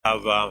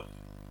have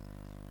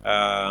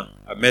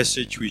a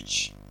message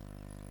which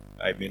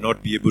I may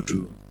not be able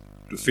to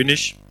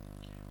finish.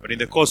 But in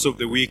the course of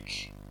the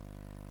week,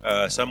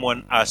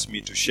 someone asked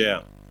me to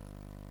share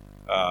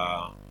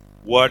a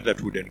word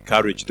that would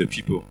encourage the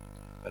people.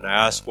 And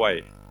I asked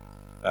why.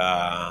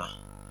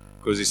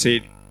 Because he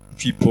said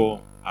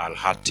people are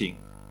hurting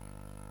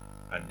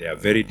and they are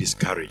very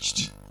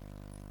discouraged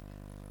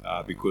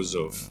because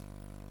of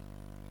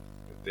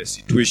the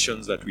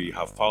situations that we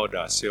have found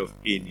ourselves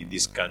in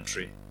this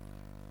country.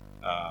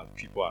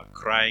 People are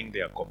crying,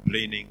 they are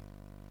complaining.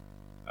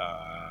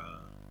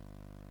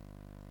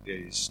 There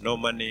is no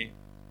money.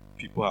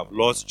 People have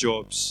lost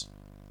jobs,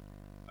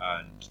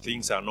 and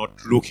things are not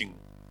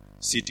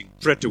sitting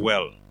pretty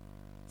well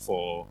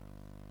for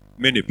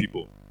many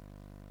people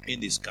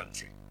in this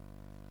country.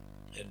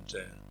 And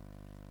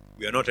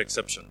we are not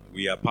exception.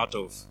 We are part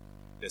of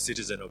the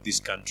citizen of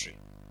this country,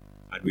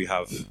 and we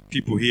have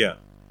people here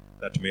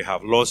that may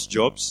have lost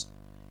jobs.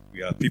 We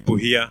have people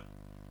here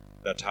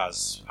that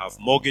have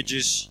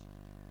mortgages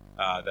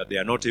that they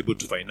are not able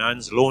to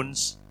finance,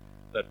 loans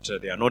that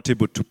they are not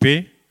able to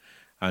pay,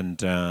 and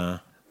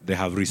they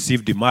have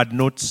received demand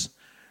notes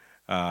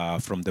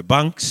from the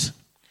banks.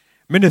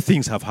 Many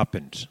things have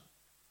happened.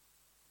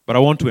 But I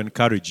want to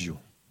encourage you.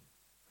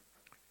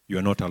 You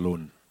are not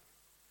alone.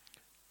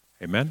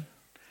 Amen?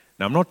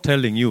 Now, I'm not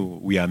telling you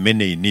we are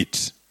many in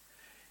it.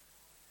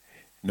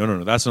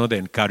 No, that's not the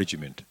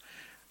encouragement.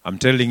 I'm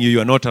telling you,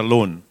 you are not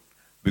alone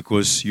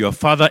because your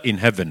Father in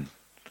heaven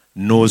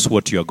knows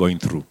what you are going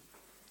through.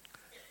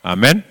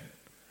 Amen?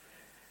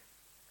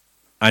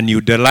 And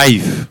you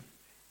derive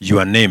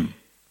your name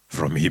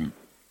from Him.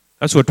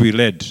 That's what we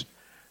read.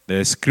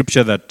 The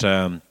scripture that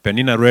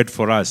Penina read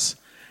for us,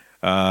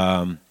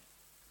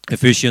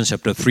 Ephesians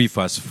chapter 3,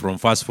 from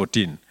verse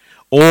 14.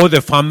 All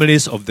the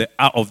families of the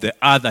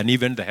earth and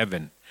even the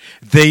heaven,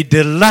 they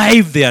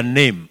derive their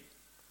name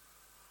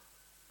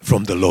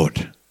from the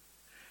Lord.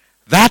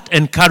 That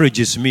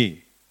encourages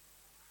me,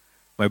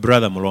 my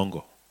brother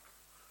Mulongo,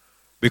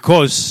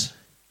 because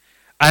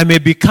I may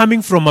be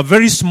coming from a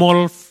very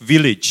small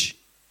village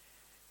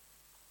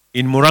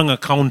in Muranga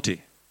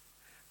County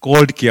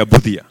called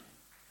Kiabuthia,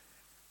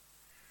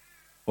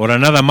 or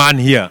another man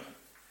here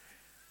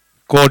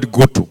called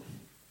Gotu.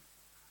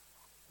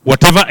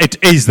 Whatever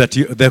it is that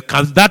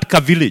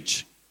that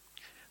village,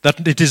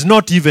 that it is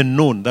not even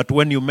known, that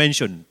when you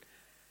mention,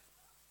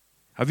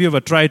 have you ever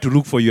tried to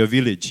look for your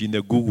village in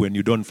the Google and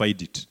you don't find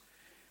it?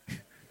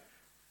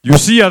 You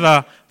see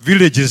other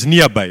villages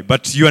nearby,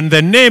 but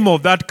the name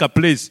of that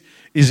place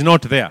is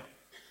not there.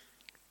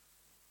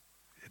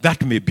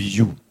 That may be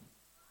you.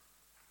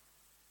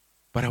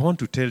 But I want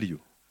to tell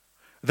you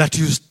that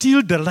you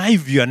still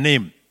derive your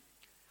name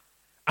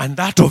and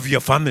that of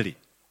your family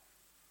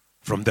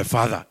from the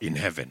Father in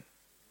heaven.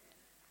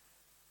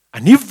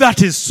 And if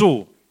that is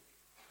so,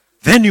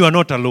 then you are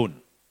not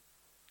alone.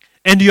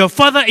 And your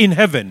Father in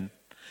heaven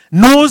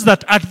knows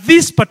that at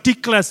this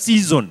particular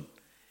season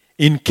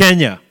in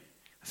Kenya,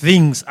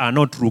 things are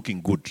not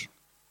looking good.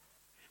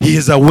 He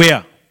is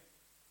aware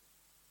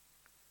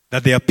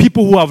that there are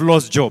people who have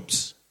lost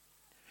jobs.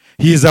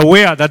 He is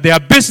aware that there are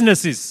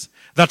businesses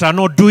that are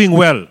not doing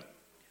well.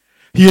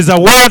 He is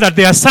aware that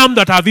there are some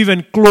that have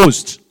even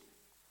closed.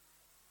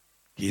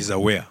 He is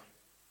aware.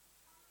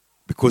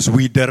 Because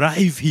we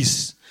derive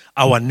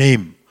our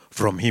name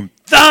from Him.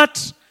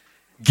 That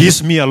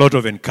gives me a lot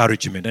of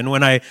encouragement. And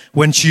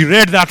when she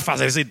read that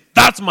verse, I said,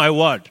 that's my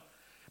word.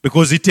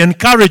 Because it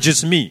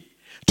encourages me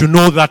to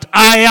know that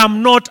I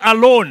am not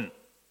alone.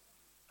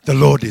 The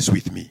Lord is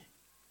with me.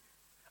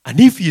 And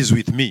if He is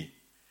with me,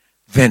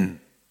 then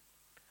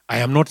I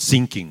am not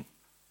sinking.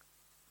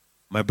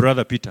 My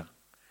brother Peter,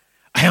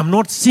 I am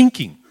not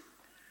sinking.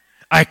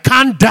 I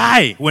can't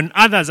die when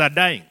others are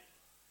dying.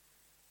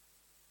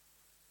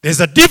 There's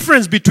a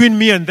difference between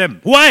me and them.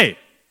 Why?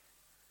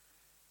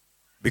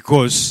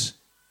 Because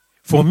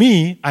for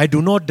me, I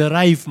do not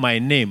derive my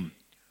name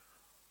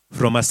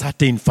from a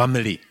certain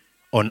family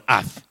on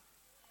earth.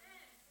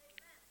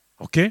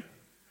 Okay?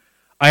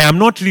 I am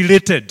not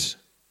related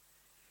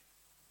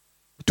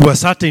to a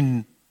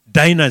certain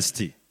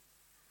dynasty.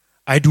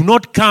 I do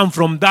not come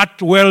from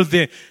that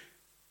wealthy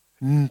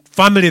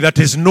family that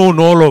is known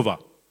all over.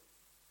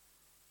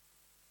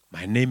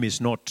 My name is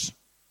not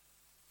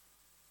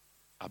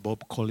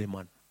Abob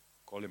Coleman.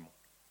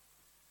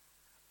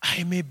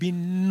 I may be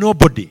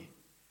nobody,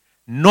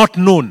 not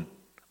known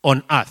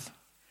on earth,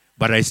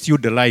 but I still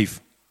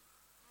derive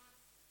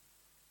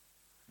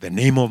the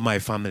name of my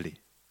family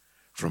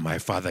from my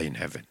Father in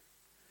heaven.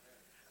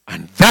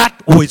 And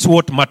that is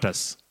what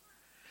matters.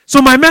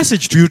 So my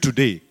message to you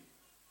today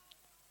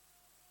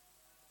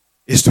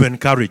is to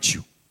encourage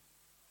you.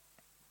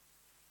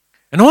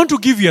 And I want to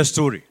give you a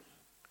story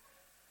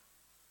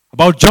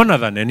about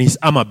Jonathan and his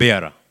armor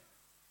bearer.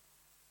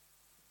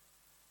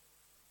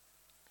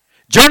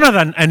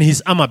 Jonathan and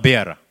his armor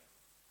bearer.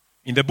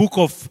 In the book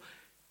of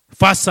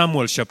 1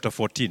 Samuel chapter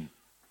 14.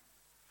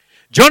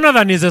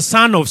 Jonathan is the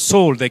son of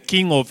Saul, the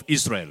king of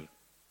Israel.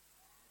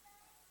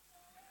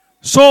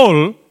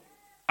 Saul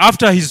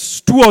after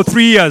his 2 or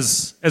 3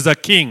 years as a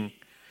king,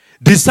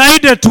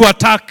 decided to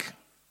attack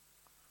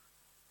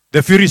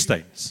the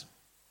Philistines.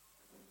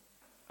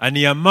 And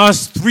he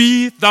amassed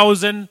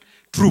 3,000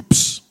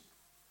 troops.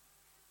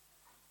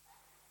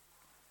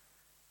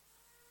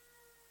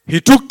 He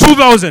took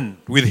 2,000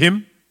 with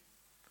him,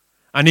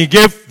 and he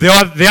gave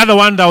the other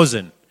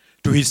 1,000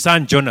 to his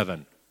son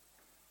Jonathan.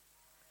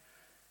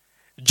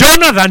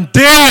 Jonathan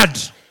dared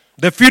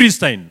the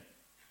Philistine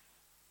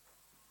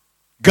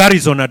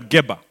garrison at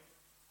Geba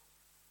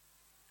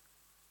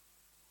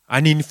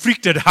and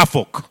inflicted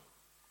havoc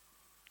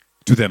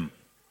to them.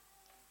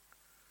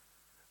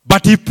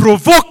 But he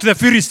provoked the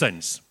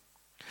Philistines,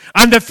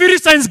 and the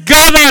Philistines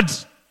gathered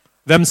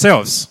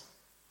themselves,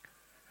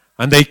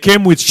 and they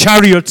came with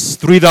chariots,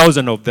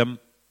 3,000 of them,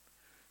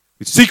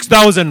 with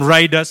 6,000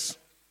 riders.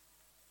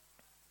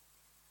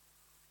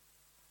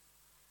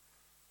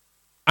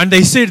 And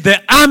they said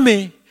the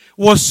army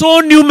was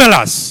so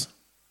numerous,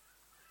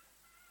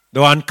 they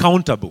were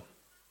uncountable.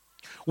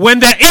 When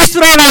the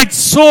Israelites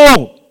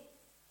saw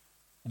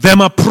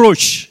them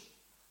approach,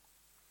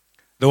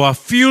 they were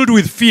filled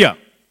with fear.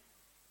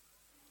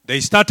 They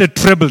started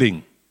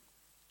trembling.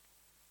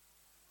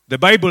 The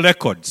Bible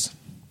records,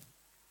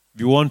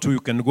 if you want to, you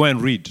can go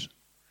and read.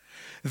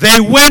 They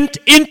went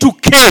into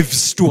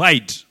caves to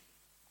hide.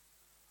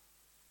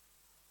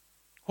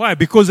 Why?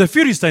 Because the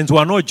Philistines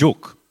were no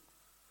joke.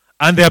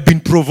 And they have been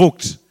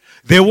provoked.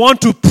 They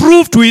want to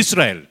prove to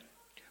Israel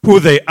who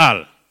they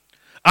are.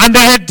 And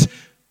they had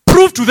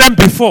proved to them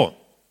before.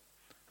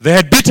 They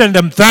had beaten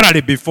them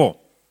thoroughly before.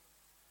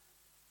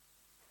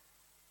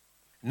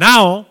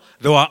 Now,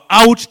 they were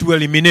out to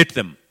eliminate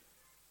them.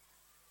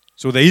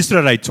 So the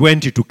Israelites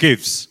went into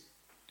caves.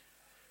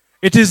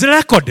 It is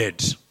recorded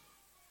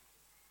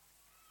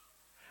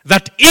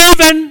that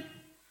even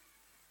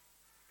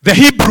the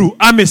Hebrew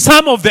army,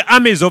 some of the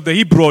armies of the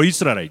Hebrew or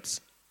Israelites,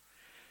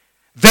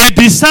 they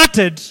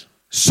deserted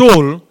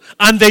Saul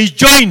and they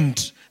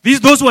joined.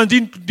 Those ones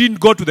didn't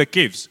go to the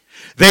caves.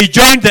 They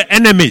joined the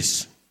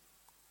enemies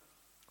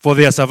for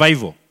their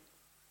survival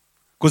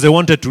because they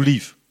wanted to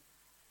leave.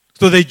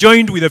 So they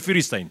joined with the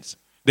Philistines.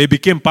 They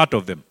became part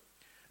of them.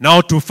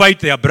 Now to fight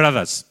their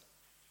brothers.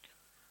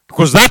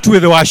 Because that way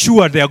they were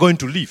sure they are going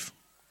to leave.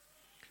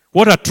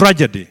 What a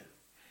tragedy.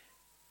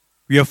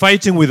 We are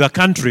fighting with a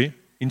country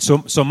in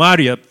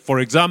Somalia, for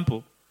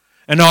example,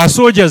 and our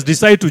soldiers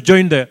decide to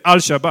join the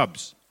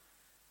Al-Shabaabs.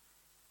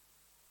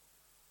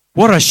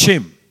 What a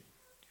shame.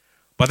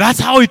 But that's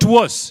how it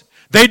was.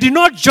 They did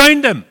not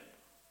join them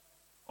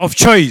of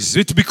choice.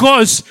 It's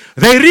because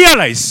they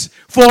realize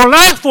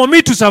for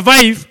me to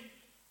survive,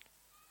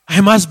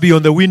 I must be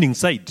on the winning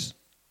side.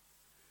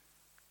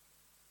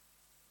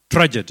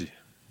 Tragedy.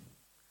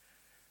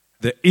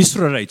 The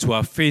Israelites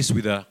were faced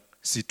with a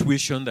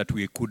situation that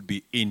we could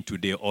be in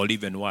today, or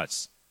even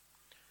worse.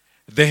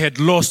 They had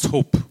lost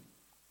hope.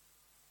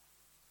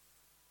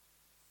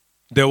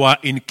 They were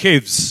in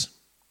caves,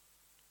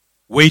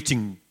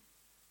 waiting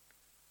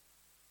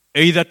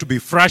either to be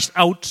flushed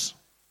out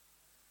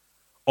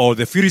or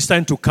the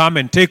Philistine to come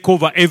and take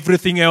over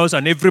everything else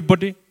and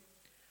everybody,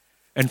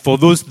 and for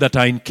those that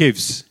are in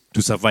caves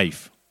to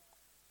survive.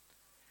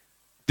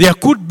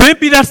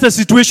 Maybe that's the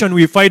situation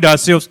we find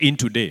ourselves in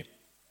today.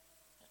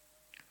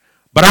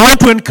 But I want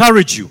to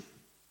encourage you,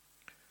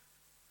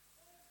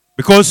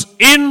 because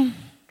in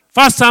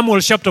 1 Samuel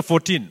chapter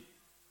 14,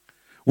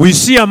 we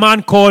see a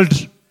man called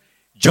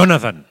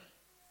Jonathan.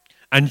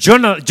 And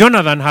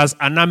Jonathan has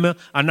an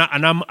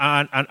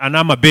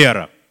armor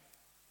bearer.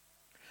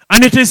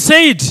 And it is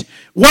said,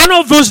 one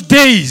of those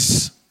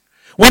days,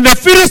 when the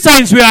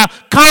Philistines were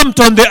camped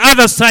on the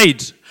other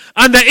side,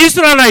 and the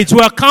Israelites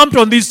were camped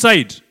on this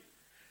side,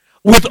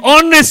 with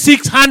only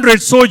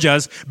 600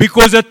 soldiers,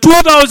 because the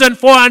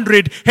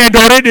 2,400 had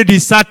already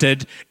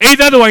deserted,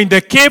 either they were in the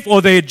cave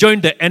or they had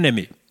joined the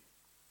enemy.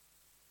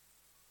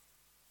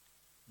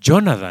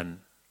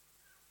 Jonathan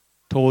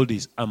told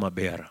his armor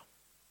bearer,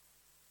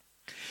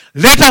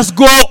 let us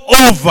go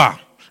over.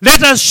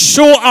 Let us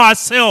show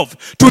ourselves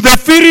to the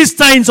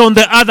Philistines on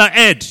the other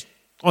end,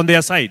 on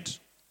their side.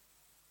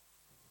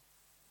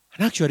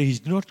 And actually, he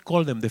did not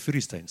call them the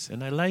Philistines.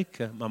 And I like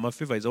Mama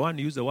Fiva is the one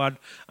who used the word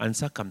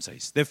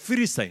uncircumcised. The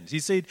Philistines. He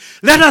said,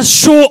 let us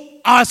show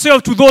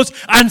ourselves to those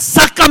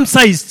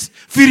uncircumcised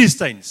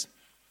Philistines.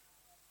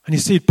 And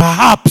he said,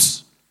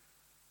 perhaps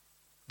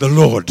the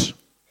Lord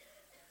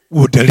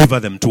will deliver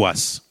them to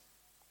us.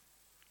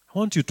 I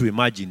want you to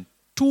imagine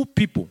two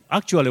people,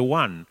 actually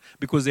one,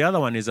 because the other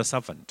one is a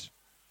servant.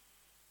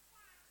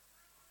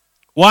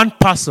 One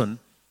person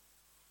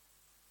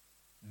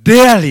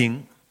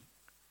daring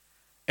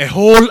a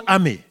whole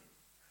army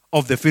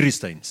of the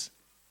Philistines.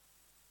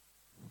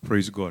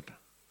 Praise God.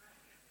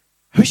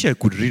 I wish I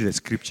could read the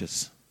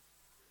scriptures,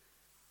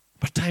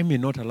 but time may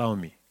not allow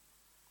me.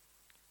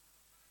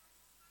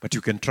 But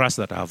you can trust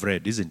that I have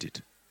read, isn't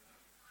it?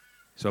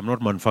 So I'm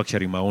not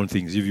manufacturing my own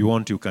things. If you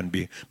want, you can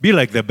be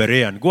like the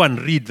Berean. Go and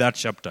read that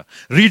chapter.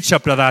 Read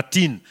chapter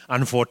 13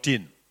 and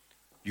 14.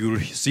 You'll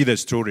see the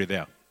story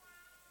there.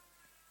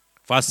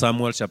 1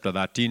 Samuel chapter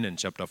 13 and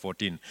chapter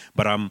 14.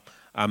 But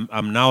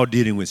I'm now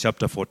dealing with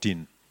chapter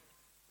 14.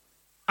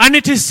 And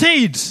it is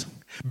said,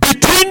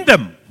 between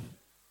them,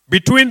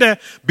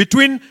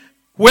 between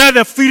where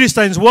the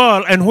Philistines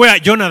were and where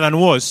Jonathan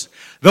was,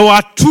 there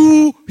were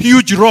two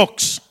huge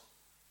rocks.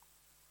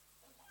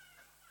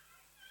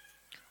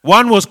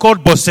 One was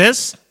called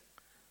Boses.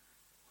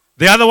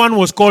 The other one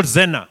was called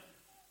Zena.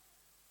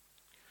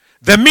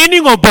 The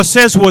meaning of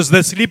Boses was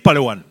the slippery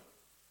one.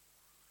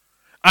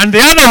 And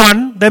the other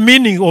one, the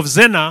meaning of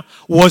Zena,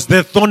 was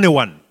the thorny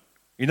one.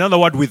 In other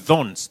words, with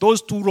thorns.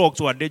 Those two rocks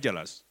were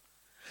dangerous.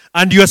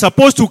 And you are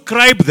supposed to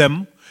climb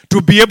them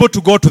to be able to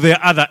go to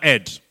the other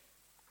edge.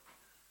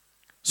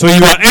 So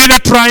you are either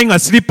trying a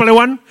slippery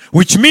one,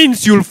 which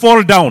means you'll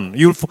fall down.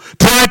 You'll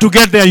try to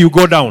get there, you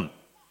go down.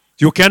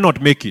 You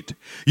cannot make it.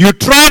 You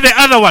try the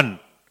other one.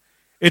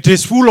 It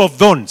is full of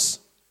thorns.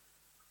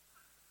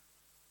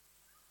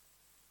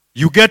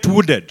 You get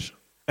wounded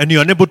and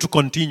you're unable to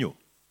continue.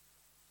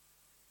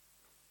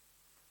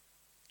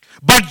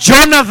 But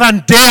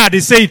Jonathan dared.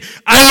 He said,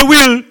 I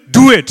will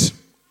do it.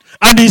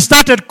 And he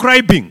started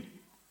crying.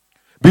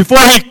 Before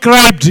he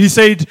cried, he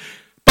said,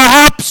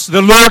 perhaps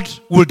the Lord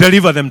will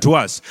deliver them to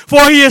us. For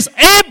he is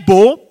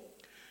able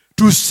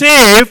to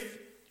save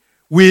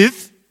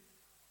with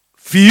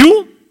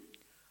few,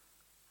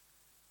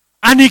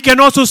 and he can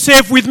also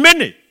save with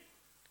many.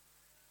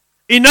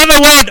 In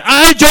other words,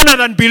 I,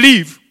 Jonathan,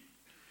 believe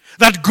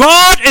that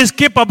God is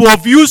capable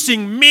of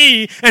using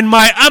me and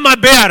my armor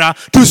bearer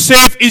to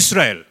save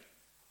Israel.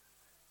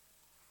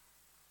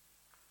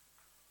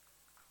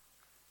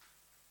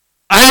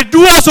 I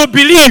do also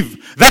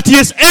believe that he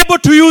is able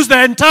to use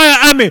the entire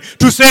army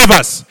to save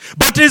us.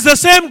 But it's the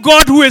same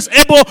God who is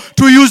able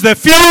to use the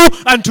few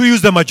and to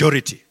use the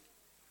majority.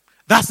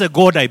 That's the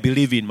God I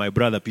believe in, my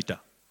brother Peter.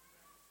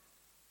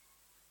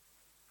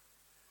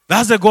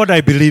 That's the God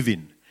I believe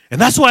in.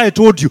 And that's why I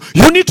told you,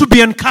 you need to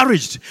be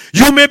encouraged.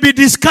 You may be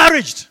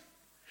discouraged,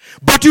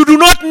 but you do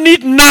not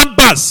need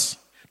numbers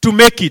to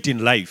make it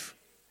in life.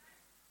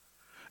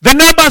 The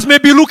numbers may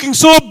be looking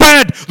so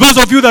bad. Those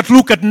of you that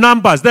look at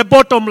numbers, the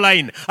bottom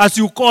line, as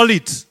you call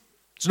it,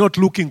 it's not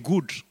looking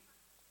good.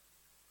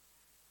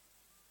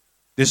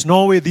 There's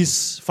no way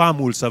this farm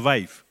will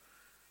survive.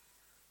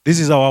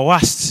 This is our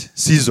worst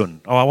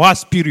season, our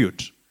worst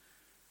period.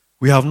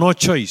 We have no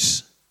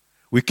choice.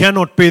 We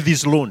cannot pay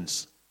these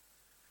loans.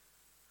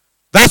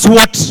 That's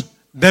what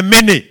the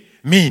many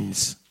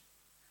means.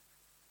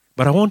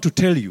 But I want to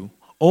tell you,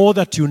 all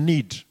that you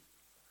need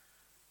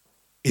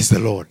is the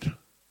Lord.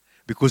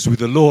 Because with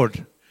the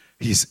Lord,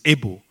 He is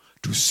able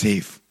to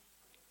save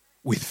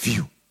with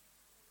few.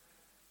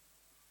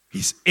 He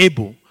is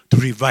able to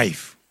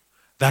revive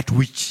that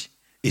which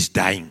is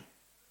dying.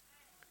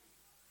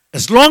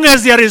 As long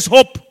as there is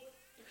hope,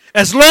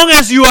 as long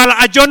as you are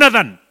a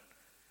Jonathan,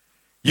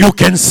 you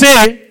can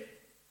say,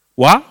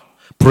 what?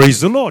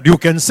 Praise the Lord. You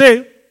can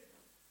say,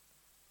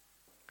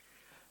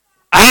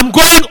 I am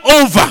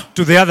going over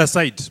to the other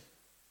side.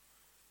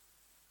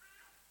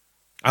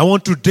 I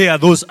want to dare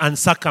those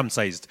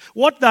uncircumcised.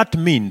 What that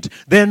meant,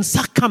 the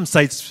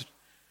uncircumcised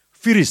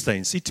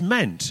Philistines, it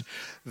meant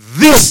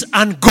these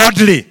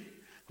ungodly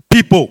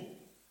people.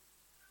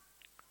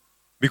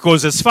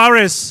 Because as far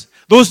as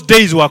those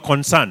days were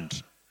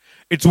concerned,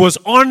 it was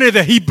only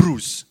the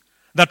Hebrews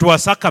that were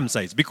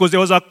circumcised. Because there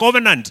was a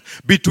covenant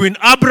between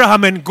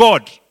Abraham and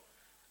God.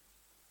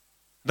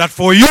 That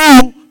for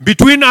you,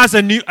 between us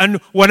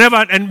and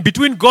whatever, and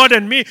between God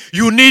and me,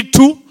 you need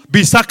to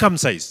be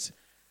circumcised.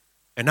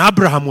 And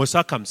Abraham was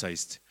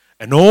circumcised.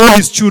 And all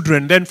his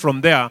children then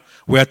from there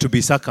were to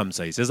be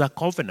circumcised. There's a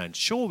covenant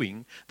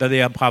showing that they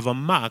have a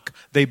mark,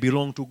 they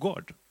belong to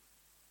God.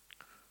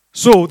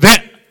 So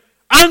the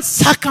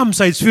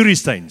uncircumcised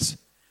Philistines,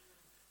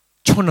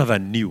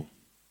 Jonathan knew.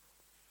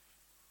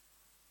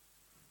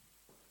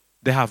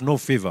 They have no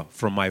favor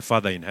from my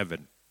Father in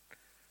heaven.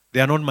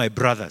 They are not my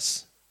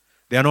brothers.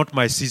 They are not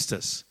my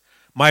sisters.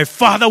 My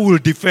Father will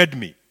defend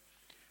me.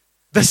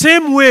 The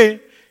same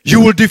way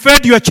you will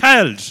defend your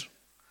child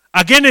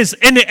against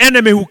any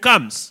enemy who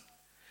comes.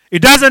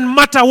 It doesn't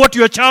matter what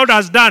your child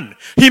has done.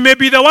 He may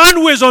be the one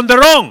who is on the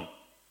wrong.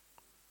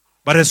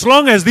 But as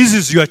long as this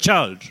is your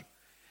child,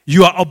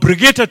 you are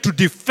obligated to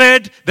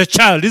defend the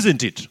child,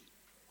 isn't it?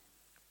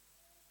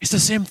 It's the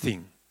same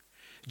thing.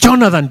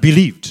 Jonathan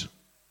believed.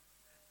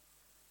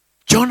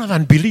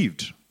 Jonathan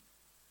believed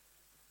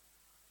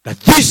that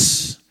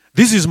this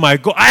is my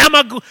God. I am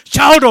a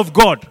child of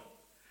God.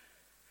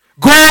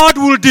 God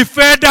will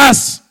defend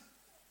us.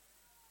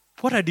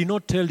 What I did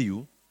not tell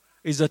you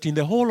is that in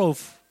the whole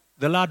of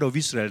the land of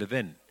Israel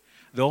then,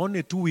 there were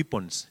only two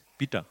weapons,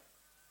 Peter.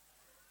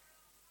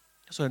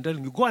 So I'm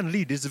telling you, go and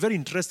read. It's very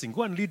interesting.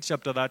 Go and read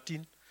chapter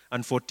 13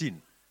 and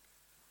 14.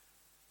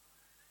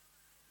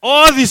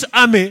 All this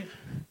army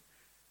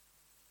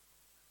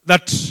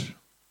that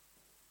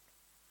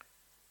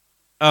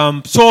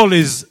Saul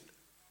is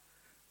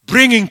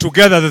bringing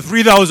together, the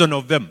 3,000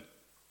 of them,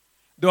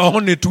 there were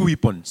only two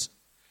weapons.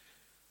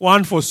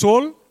 One for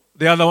Saul,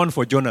 the other one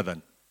for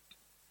Jonathan.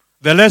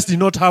 the rest did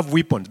not have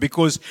weapons,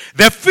 because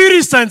the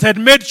Philistines had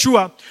made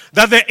sure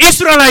that the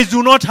Israelites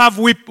do not have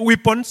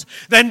weapons,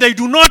 then they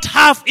do not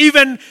have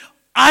even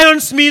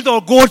ironsmith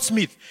or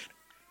goldsmith,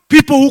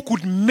 people who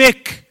could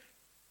make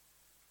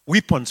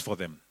weapons for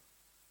them.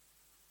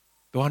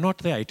 They were not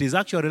there. It is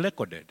actually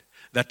recorded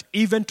that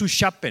even to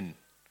sharpen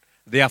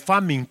their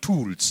farming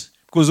tools,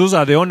 because those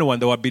are the only ones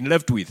they were being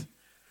left with,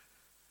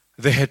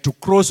 they had to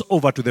cross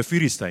over to the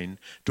Philistine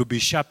to be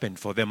sharpened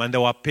for them, and they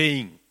were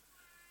paying.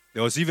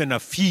 There was even a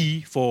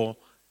fee for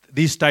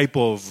this type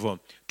of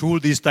tool,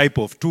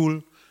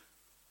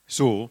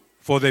 So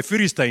for the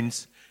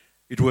Philistines,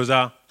 it was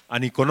an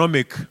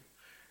economic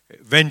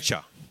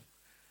venture.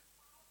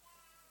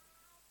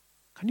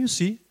 Can you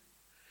see?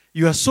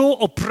 You are so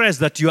oppressed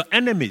that your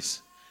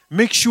enemies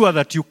make sure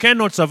that you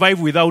cannot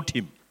survive without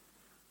him.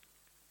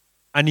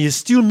 And he is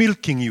still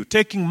milking you,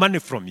 taking money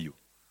from you.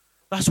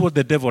 That's what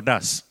the devil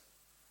does.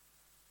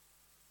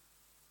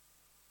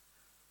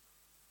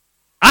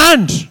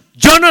 And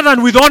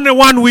Jonathan, with only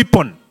one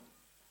weapon,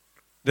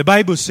 the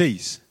Bible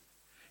says,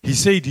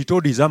 he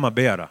told his armor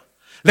bearer,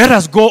 let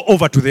us go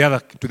over to the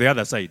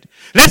other side.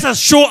 Let us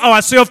show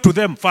ourselves to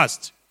them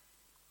first.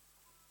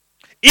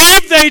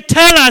 If they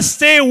tell us,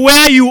 stay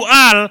where you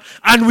are,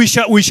 and we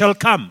shall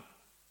come,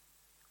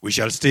 we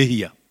shall stay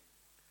here.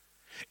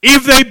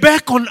 If they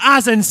beckon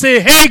us and say,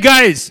 hey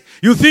guys,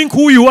 you think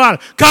who you are,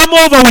 come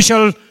over, we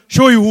shall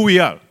show you who we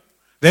are,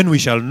 then we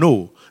shall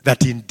know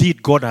that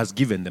indeed God has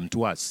given them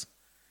to us.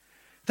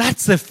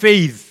 That's the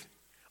faith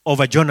of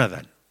a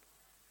Jonathan.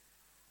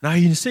 Now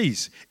he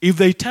says, if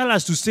they tell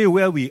us to stay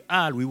where we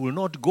are, we will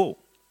not go.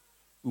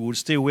 We will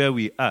stay where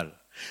we are.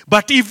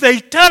 But if they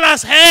tell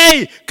us,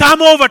 hey,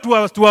 come over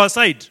to our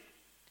side,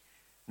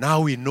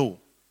 now we know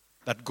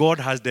that God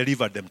has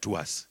delivered them to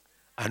us.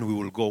 And we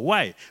will go.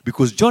 Why?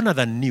 Because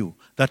Jonathan knew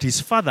that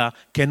his father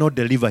cannot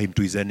deliver him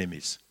to his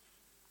enemies.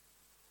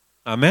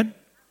 Amen?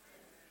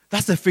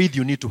 That's the faith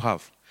you need to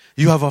have.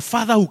 You have a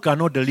father who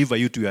cannot deliver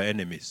you to your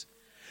enemies.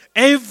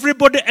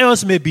 Everybody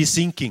else may be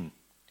sinking.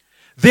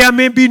 There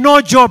may be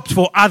no jobs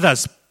for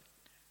others.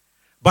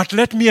 But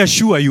let me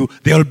assure you,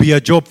 there will be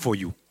a job for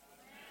you.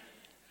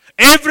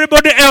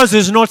 Everybody else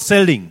is not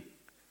selling.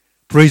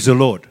 Praise the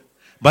Lord.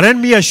 But let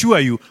me assure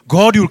you,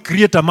 God will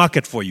create a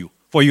market for you,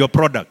 for your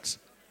products.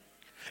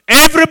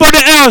 Everybody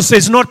else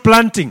is not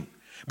planting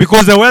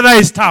because the weather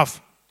is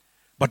tough.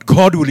 But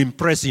God will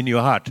impress in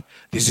your heart,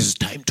 this is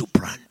time to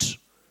plant.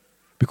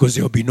 Because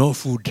there will be no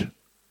food.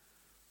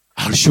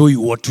 I'll show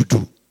you what to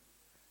do.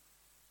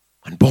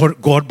 And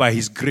God, by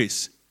his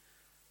grace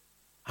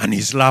and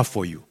his love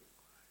for you,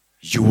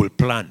 you will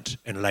plant.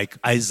 And like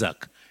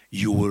Isaac,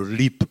 you will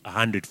reap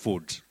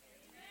 100-fold.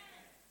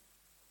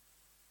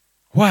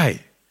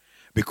 Why?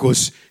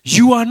 Because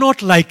you are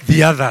not like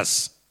the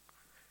others.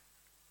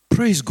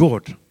 Praise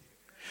God.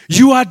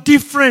 You are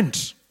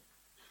different.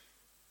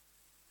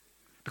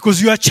 Because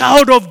you are a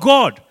child of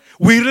God.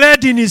 We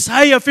read in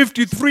Isaiah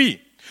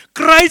 53,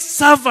 Christ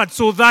suffered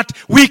so that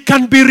we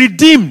can be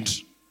redeemed.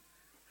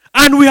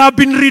 And we have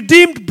been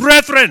redeemed,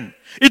 brethren.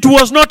 It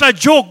was not a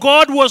joke.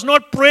 God was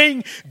not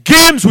playing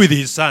games with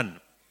his son.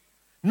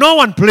 No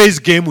one plays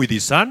game with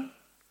his son.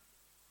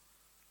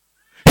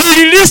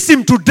 He released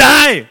him to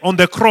die on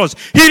the cross.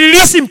 He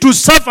released him to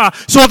suffer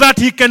so that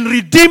he can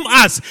redeem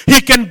us. He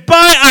can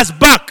buy us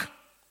back.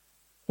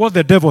 What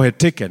the devil had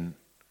taken,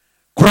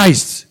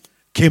 Christ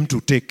came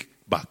to take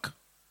back.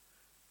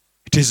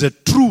 It is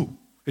truth.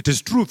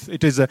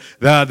 It is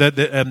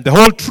the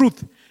whole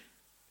truth.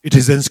 It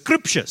is in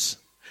scriptures.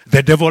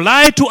 The devil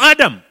lied to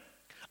Adam.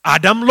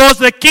 Adam lost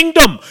the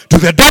kingdom to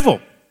the devil.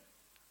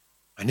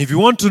 And if you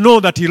want to know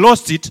that he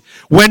lost it,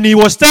 when he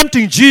was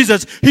tempting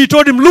Jesus, he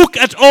told him, look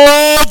at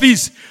all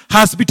this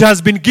it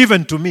has been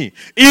given to me.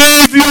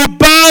 If you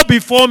bow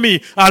before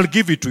me, I'll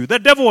give it to you. The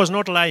devil was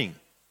not lying.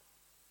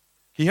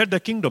 He had the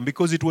kingdom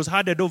because it was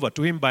handed over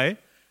to him by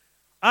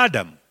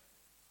Adam.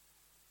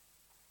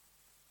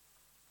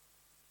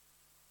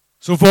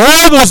 So for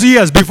all those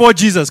years before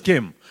Jesus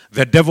came,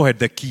 the devil had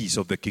the keys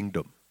of the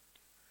kingdom.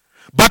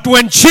 But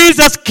when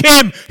Jesus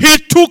came, he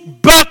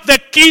took back the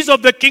keys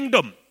of the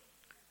kingdom.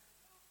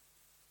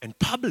 And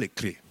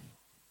publicly,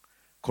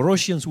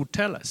 Colossians would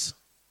tell us,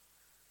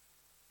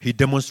 he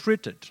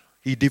demonstrated,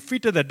 he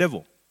defeated the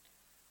devil,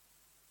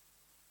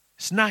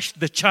 snatched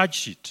the charge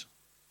sheet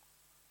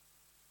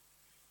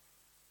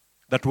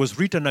that was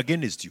written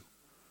against you,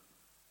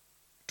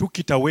 took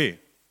it away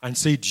and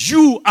said,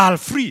 you are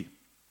free.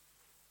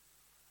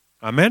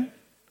 Amen?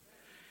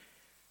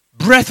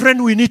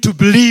 Brethren, we need to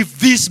believe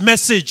this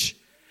message,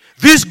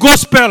 this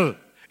gospel.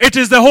 It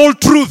is the whole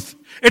truth.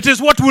 It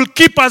is what will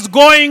keep us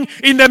going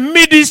in the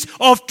midst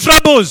of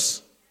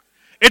troubles.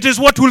 It is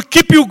what will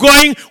keep you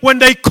going when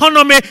the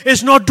economy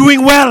is not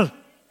doing well.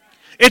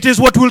 It is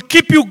what will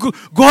keep you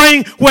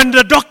going when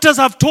the doctors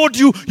have told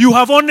you you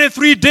have only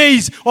 3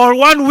 days or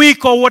 1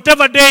 week or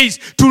whatever days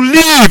to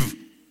live.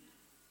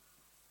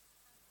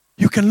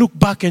 You can look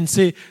back and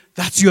say,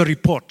 that's your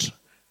report.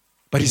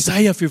 But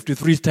Isaiah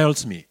 53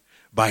 tells me,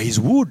 by his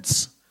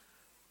wounds,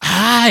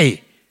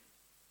 I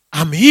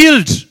am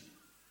healed.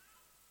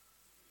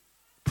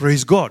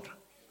 Praise God.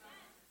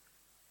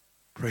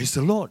 Praise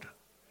the Lord.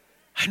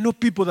 I know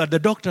people that the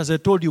doctors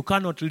have told you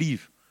cannot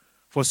live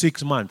for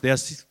 6 months.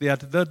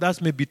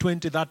 That's maybe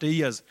 20, 30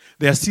 years.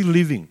 They are still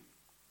living.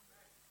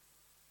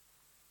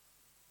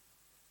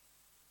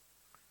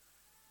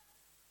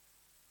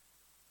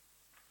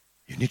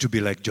 You need to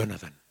be like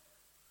Jonathan.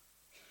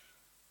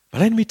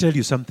 But let me tell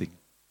you something.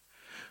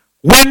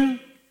 When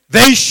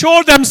they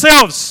showed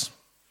themselves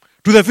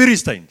to the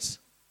Philistines,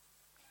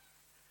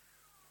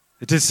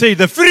 it is said,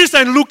 the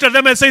Philistines looked at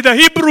them and said, the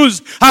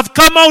Hebrews have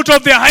come out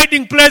of their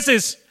hiding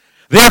places.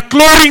 They are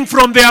clawing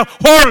from their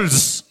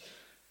holes.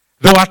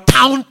 They were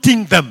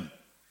taunting them.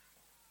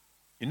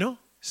 You know?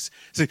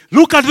 Say,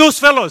 look at those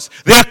fellows.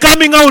 They are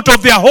coming out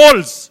of their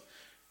holes.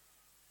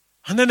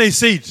 And then they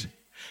said,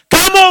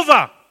 come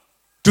over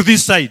to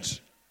this side.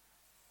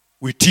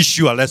 We teach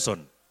you a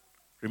lesson.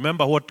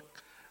 Remember what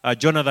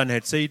Jonathan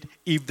had said?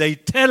 If they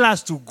tell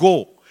us to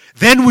go,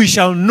 then we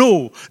shall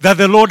know that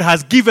the Lord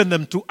has given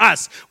them to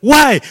us.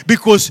 Why?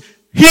 Because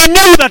he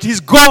knew that his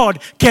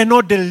God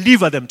cannot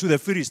deliver them to the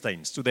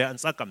Philistines, to the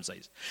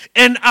uncircumcised.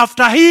 And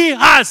after he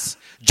has,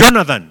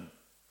 Jonathan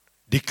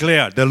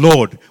declared, the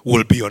Lord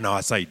will be on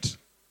our side.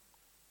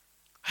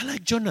 I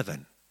like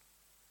Jonathan.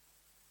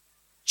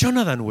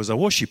 Jonathan was a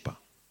worshiper.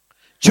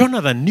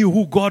 Jonathan knew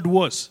who God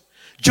was.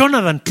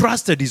 Jonathan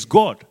trusted his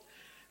God.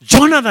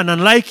 Jonathan,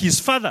 unlike his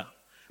father,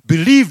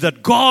 believed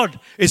that God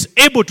is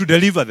able to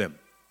deliver them.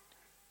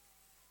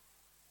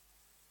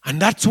 And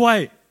that's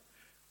why,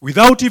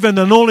 without even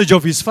the knowledge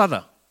of his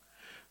father,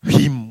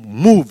 he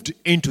moved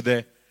into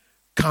the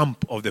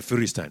camp of the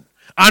Philistines.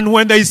 And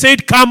when they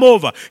said, come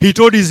over, he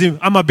told his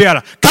armor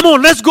bearer, come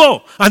on, let's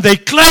go. And they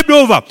climbed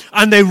over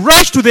and they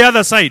rushed to the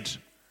other side.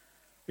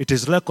 It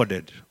is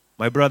recorded,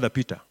 my brother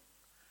Peter,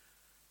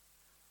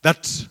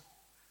 that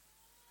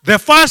the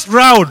first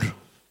round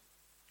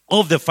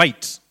of the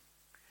fight,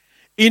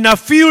 in a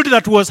field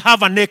that was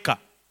half an acre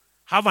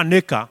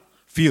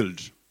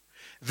field,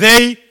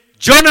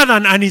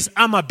 Jonathan and his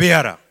armor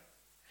bearer,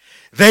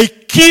 they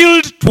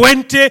killed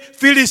 20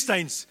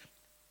 Philistines.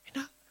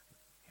 You know,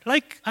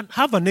 like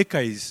half an acre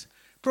is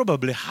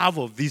probably half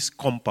of this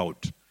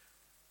compound.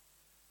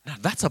 Now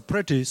that's a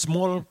pretty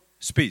small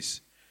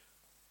space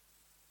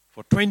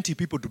for 20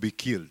 people to be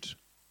killed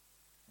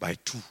by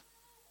 2.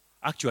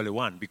 Actually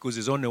 1, because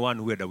there's only one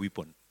who had a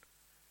weapon.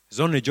 It's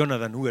only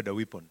Jonathan who had a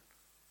weapon.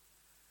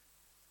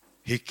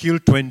 He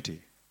killed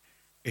 20.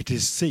 It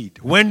is said,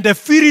 when the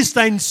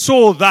Philistines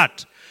saw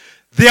that,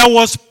 there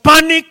was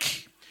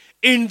panic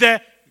in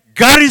the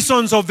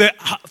garrisons of the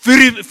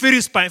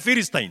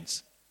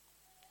Philistines.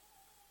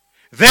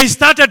 They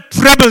started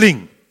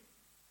trembling.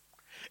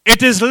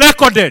 It is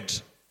recorded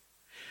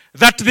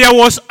that there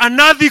was an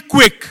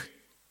earthquake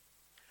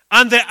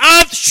and the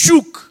earth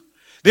shook.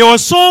 There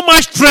was so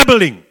much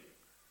trembling.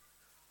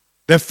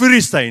 The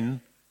Philistines,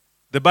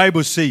 the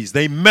Bible says,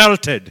 they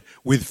melted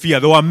with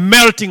fear. They were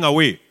melting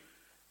away.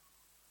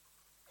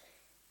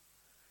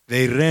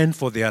 They ran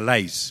for their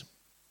lives.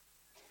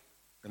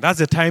 And that's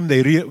the time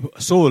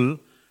Saul,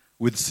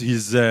 with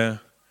his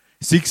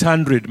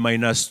 600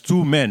 minus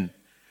 2 men,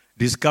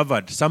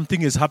 discovered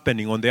something is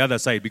happening on the other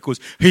side, because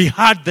he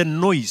heard the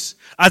noise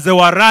as they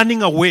were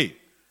running away.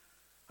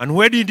 And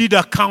when he did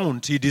a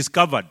count, he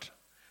discovered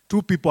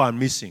 2 people are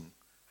missing.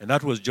 And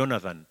that was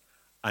Jonathan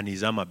and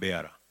his armor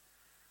bearer.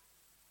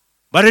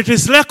 But it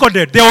is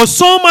recorded, there was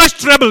so much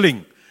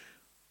trembling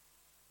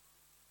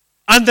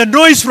and the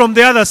noise from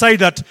the other side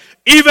that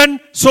even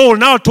Saul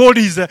now told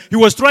he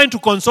was trying to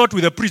consult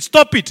with the priest.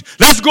 Stop it.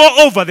 Let's go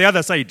over the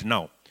other side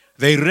now.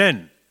 They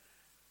ran.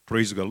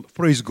 Praise God.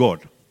 Praise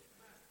God.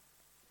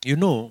 You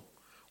know,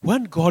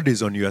 when God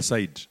is on your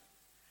side,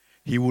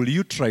 he will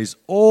utilize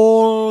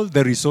all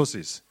the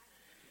resources,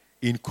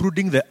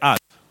 including the earth,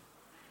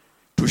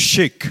 to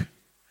shake.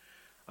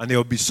 And there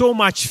will be so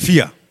much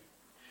fear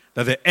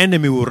that the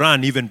enemy will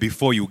run even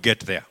before you get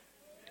there.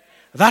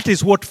 That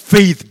is what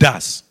faith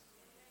does.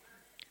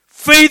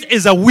 Faith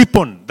is a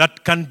weapon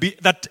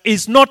that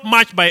is not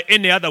matched by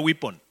any other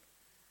weapon.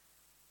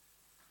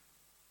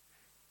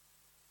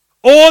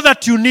 All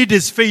that you need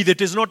is faith. It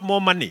is not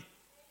more money.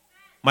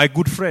 My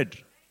good friend.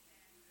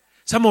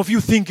 Some of you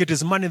think it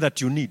is money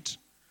that you need.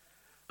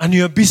 And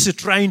you are busy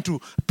trying to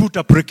put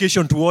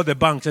application to all the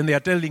banks and they are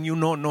telling you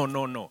no, no,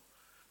 no, no.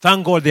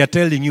 Thank God they are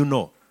telling you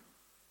no.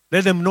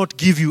 Let them not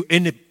give you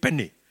any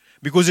penny.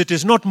 Because it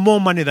is not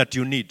more money that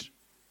you need.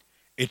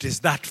 It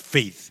is that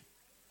faith.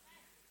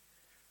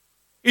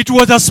 It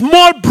was a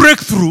small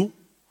breakthrough,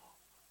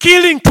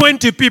 killing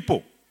 20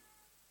 people,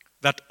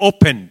 that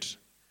opened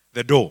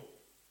the door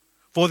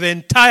for the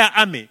entire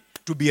army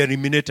to be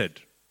eliminated.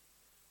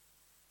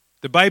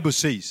 The Bible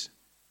says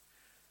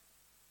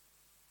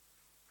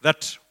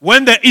that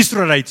when the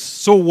Israelites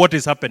saw what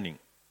is happening,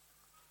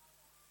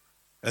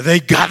 they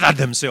gathered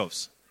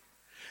themselves.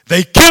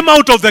 They came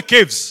out of the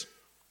caves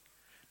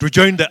to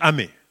join the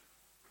army.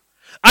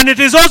 And it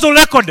is also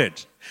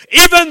recorded,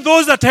 even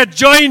those that had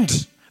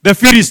joined the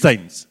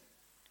Philistines,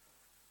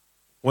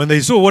 when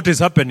they saw what is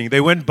happening, they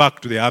went back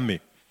to the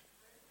army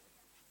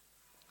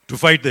to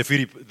fight the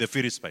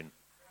Philistine.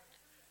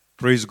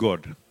 Praise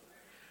God.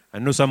 I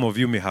know some of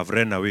you may have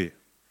run away.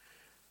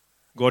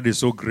 God is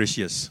so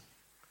gracious.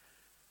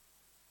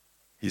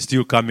 He's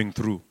still coming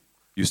through.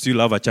 You still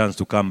have a chance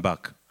to come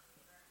back.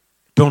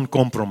 Don't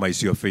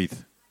compromise your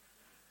faith.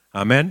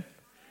 Amen?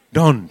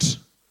 Don't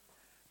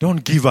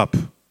give up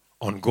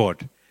on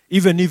God.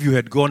 Even if you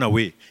had gone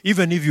away,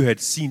 even if you had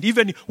sinned,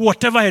 even if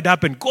whatever had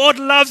happened, God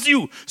loves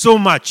you so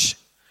much.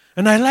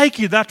 And I like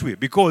it that way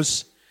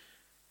because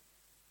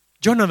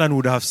Jonathan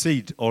would have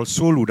said, or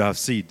Saul would have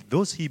said,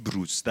 those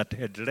Hebrews that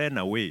had ran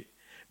away,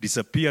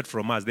 disappeared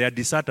from us, they are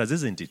deserters,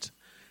 isn't it?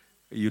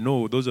 You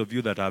know, those of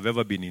you that have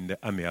ever been in the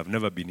army, I've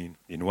never been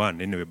in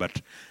one anyway,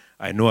 but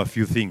I know a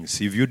few things.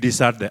 If you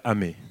desert the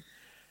army,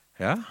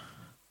 yeah,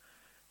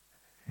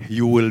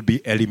 you will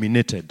be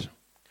eliminated.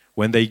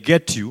 When they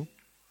get you,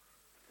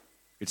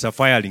 it's a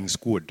firing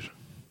squad.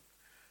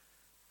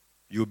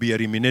 You'll be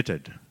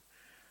eliminated.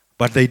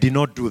 But they did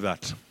not do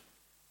that.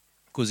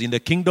 Because in the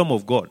kingdom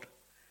of God,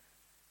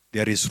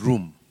 there is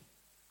room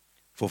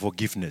for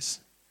forgiveness.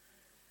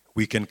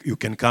 You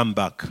can come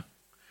back.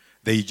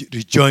 They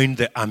rejoined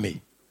the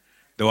army.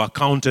 They were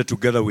counted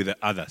together with the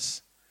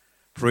others.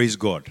 Praise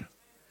God.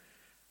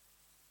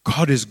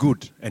 God is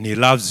good and He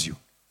loves you.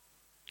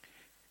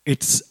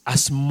 It's a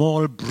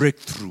small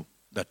breakthrough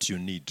that you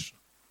need.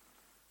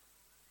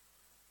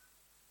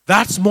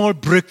 That small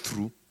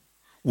breakthrough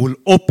will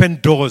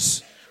open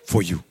doors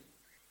for you.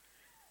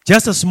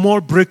 Just a small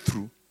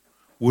breakthrough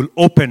will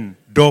open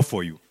door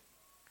for you.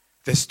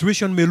 The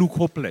situation may look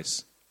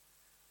hopeless,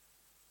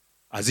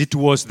 as it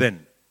was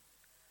then.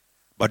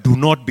 But do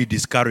not be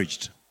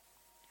discouraged.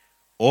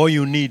 All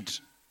you need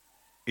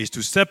is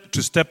to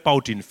step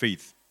out in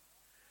faith.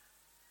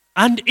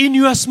 And in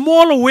your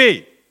small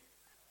way,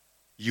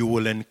 you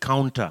will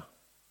encounter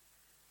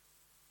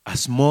a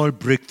small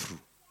breakthrough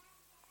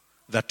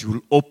that will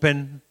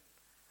open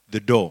the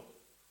door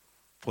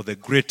for the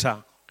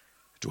greater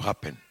to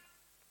happen.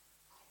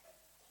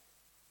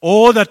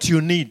 All that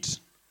you need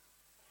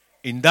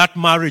in that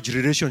marriage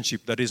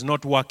relationship that is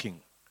not working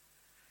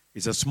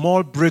is a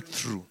small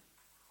breakthrough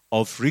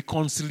of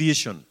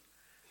reconciliation,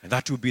 and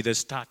that will be the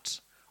start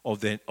of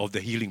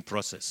the healing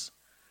process,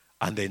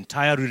 and the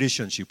entire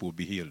relationship will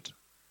be healed.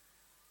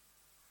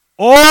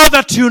 All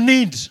that you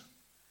need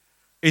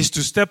is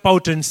to step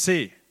out and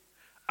say,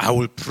 I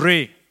will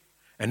pray,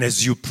 and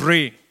as you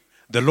pray,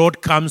 the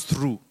Lord comes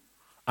through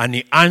and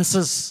He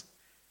answers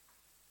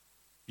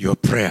your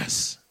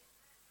prayers.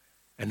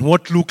 And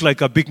what looked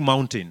like a big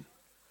mountain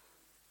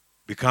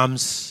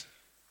becomes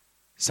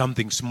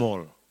something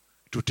small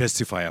to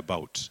testify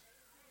about.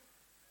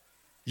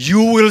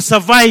 You will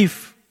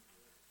survive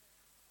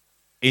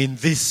in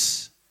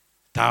this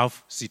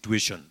tough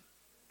situation.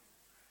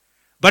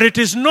 But it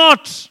is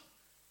not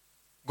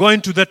going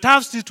to the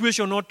tough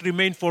situation not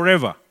remain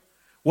forever.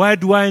 Why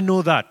do I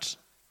know that?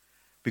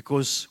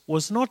 Because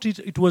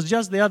it was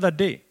just the other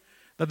day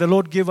that the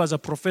Lord gave us a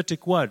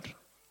prophetic word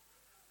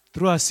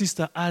through our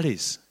sister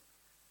Alice,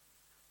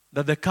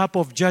 that the cup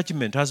of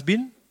judgment has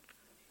been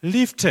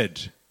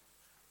lifted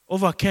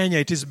over Kenya.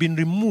 It has been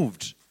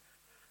removed.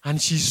 And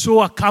she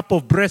saw a cup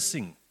of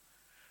blessing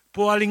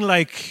pouring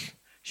like,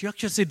 she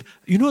actually said,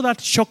 you know that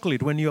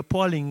chocolate when you're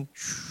pouring,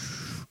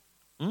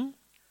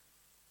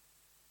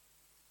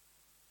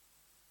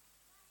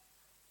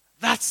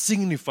 that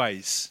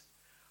signifies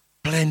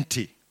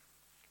plenty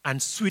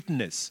and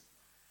sweetness,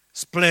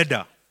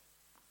 splendor.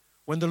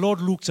 When the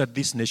Lord looks at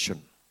this nation,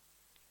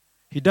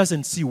 He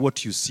doesn't see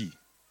what you see.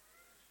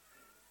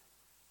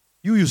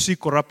 You see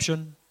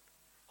corruption,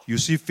 you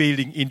see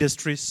failing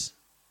industries,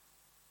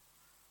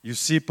 you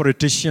see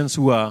politicians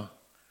who are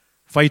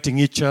fighting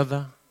each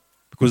other,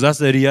 because that's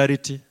the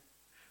reality.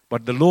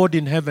 But the Lord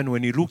in heaven,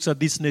 when He looks at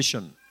this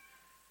nation,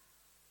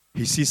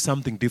 He sees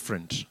something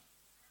different.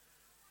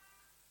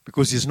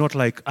 Because He's not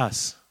like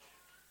us.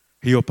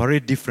 He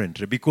operates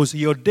differently. Because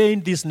He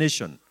ordained this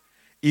nation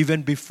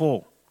even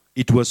before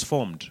it was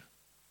formed.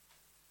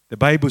 The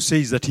Bible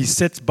says that He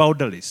sets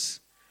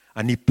boundaries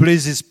and He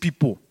places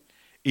people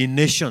in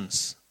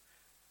nations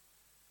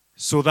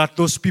so that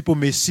those people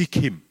may seek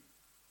Him.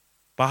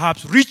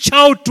 Perhaps reach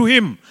out to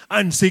Him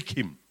and seek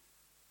Him.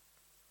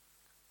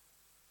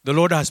 The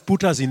Lord has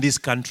put us in this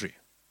country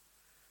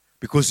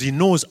because He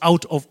knows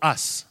out of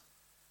us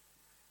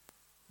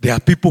there are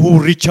people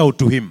who reach out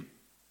to Him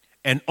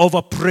and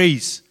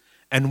overpraise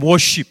and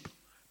worship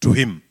to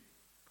Him.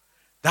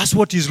 That's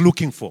what He's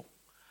looking for.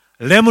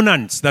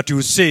 Remnants that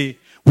will say,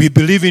 we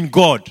believe in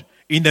God.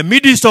 In the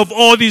midst of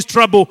all this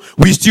trouble,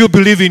 we still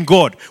believe in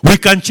God. We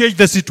can change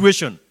the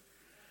situation.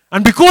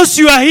 And because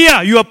you are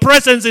here, your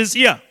presence is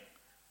here.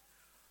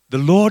 The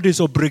Lord is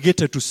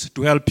obligated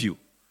to help you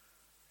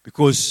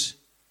because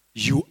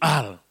you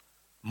are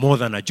more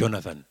than a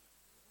Jonathan.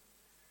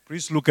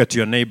 Please look at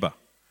your neighbor,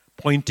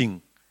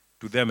 pointing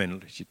to them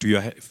and to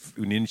your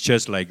in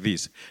chest like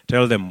this.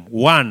 Tell them,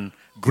 one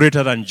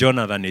greater than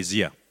Jonathan is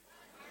here.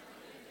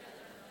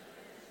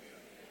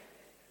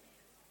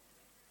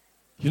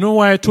 You know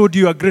why I told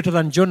you are greater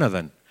than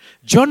Jonathan?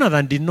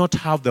 Jonathan did not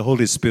have the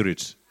Holy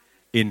Spirit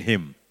in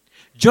him.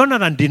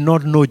 Jonathan did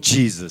not know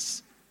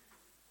Jesus.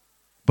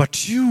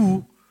 But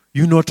you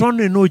not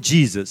only know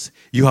Jesus,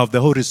 you have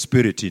the Holy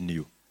Spirit in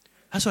you.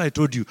 That's why I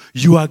told you,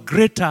 you are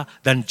greater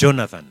than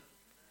Jonathan.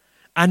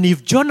 And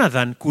if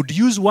Jonathan could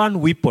use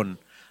one weapon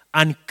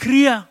and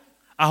clear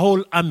a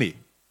whole army,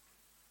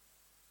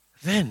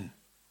 then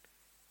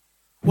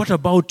what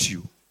about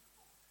you,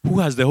 who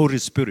has the Holy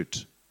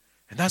Spirit?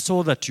 And that's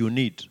all that you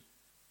need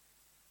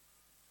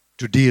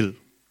to deal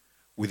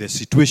with the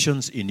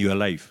situations in your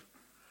life.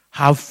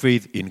 Have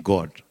faith in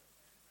God.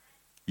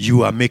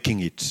 You are making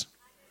it.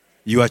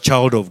 You are a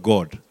child of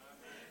God.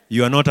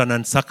 You are not an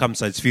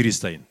uncircumcised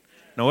Philistine.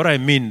 Now what I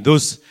mean,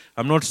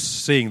 I'm not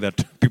saying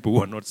that people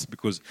who are not,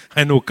 because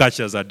I know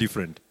cultures are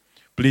different.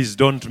 Please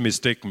don't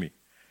mistake me.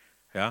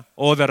 Yeah?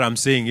 All that I'm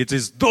saying, it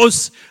is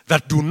those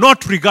that do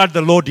not regard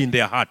the Lord in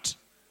their heart.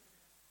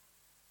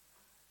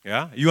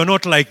 Yeah? You are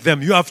not like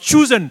them. You have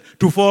chosen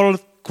to follow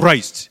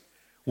Christ.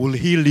 Will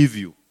he leave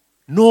you?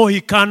 No,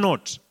 he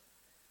cannot.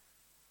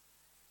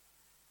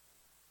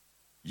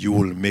 You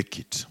will make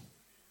it.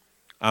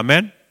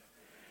 Amen?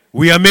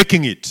 We are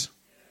making it.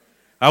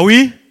 Are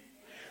we?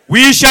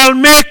 We shall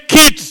make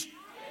it.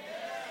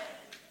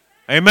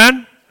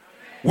 Amen?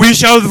 We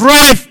shall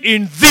thrive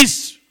in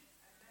this.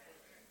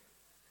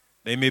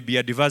 There may be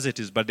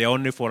adversities, but they are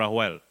only for a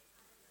while.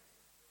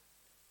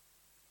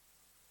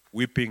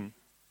 Weeping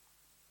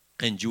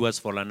endures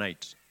for a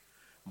night.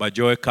 But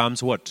joy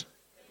comes what?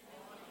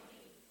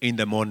 In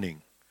the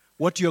morning.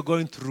 What you're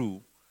going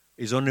through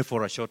is only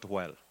for a short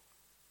while.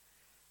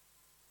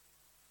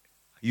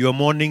 Your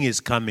morning is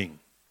coming.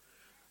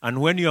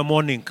 And when your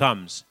morning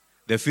comes,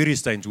 the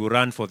Philistines will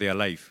run for their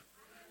life.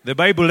 The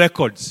Bible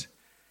records,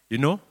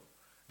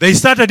 they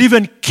started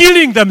even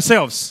killing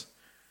themselves.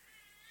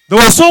 They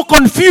were so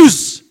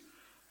confused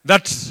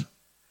that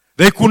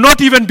they could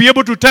not even be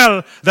able to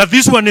tell that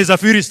this one is a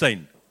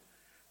Philistine.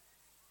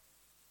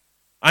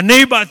 A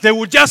neighbor, they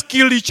would just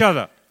kill each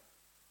other.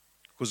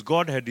 Because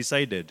God had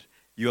decided,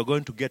 you are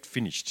going to get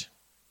finished.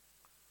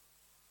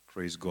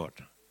 Praise God.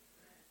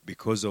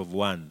 Because of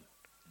one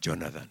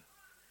Jonathan.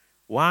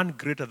 One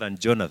greater than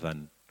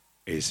Jonathan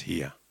is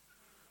here.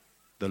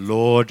 The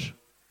Lord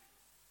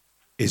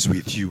is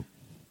with you.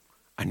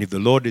 And if the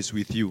Lord is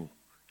with you,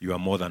 you are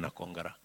more than a conqueror.